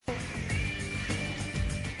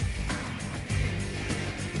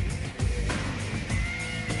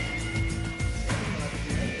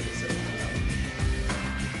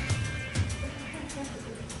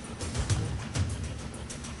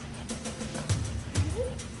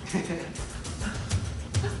You know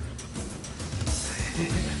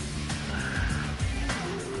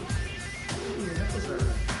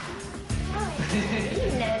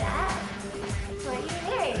that. That's why you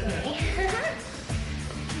married me.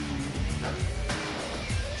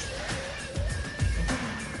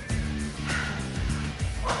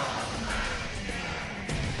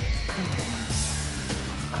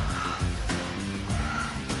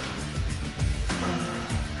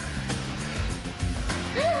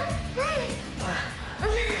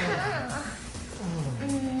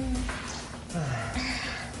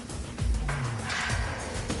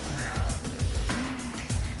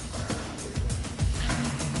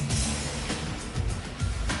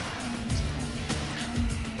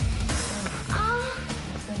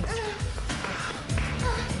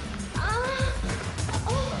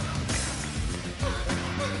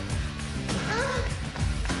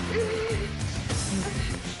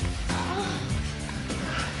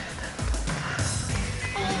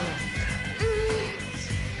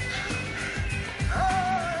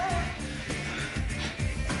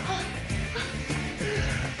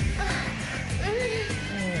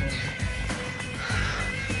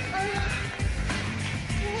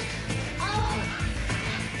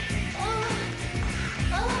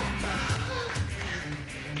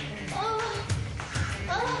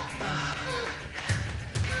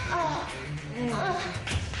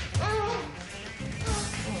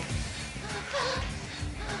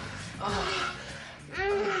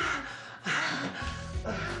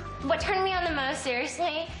 What turned me on the most,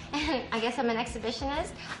 seriously, and I guess I'm an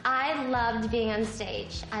exhibitionist, I loved being on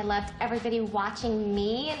stage. I loved everybody watching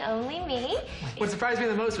me and only me. What surprised me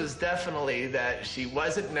the most was definitely that she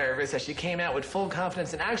wasn't nervous, that she came out with full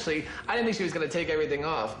confidence, and actually, I didn't think she was going to take everything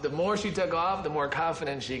off. The more she took off, the more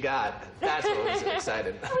confident she got. That's what was so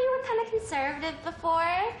exciting. We were kind of conservative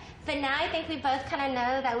before, but now I think we both kind of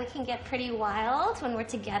know that we can get pretty wild when we're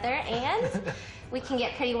together, and we can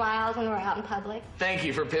get pretty wild when we're out in public. Thank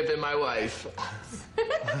you for pimping my wife.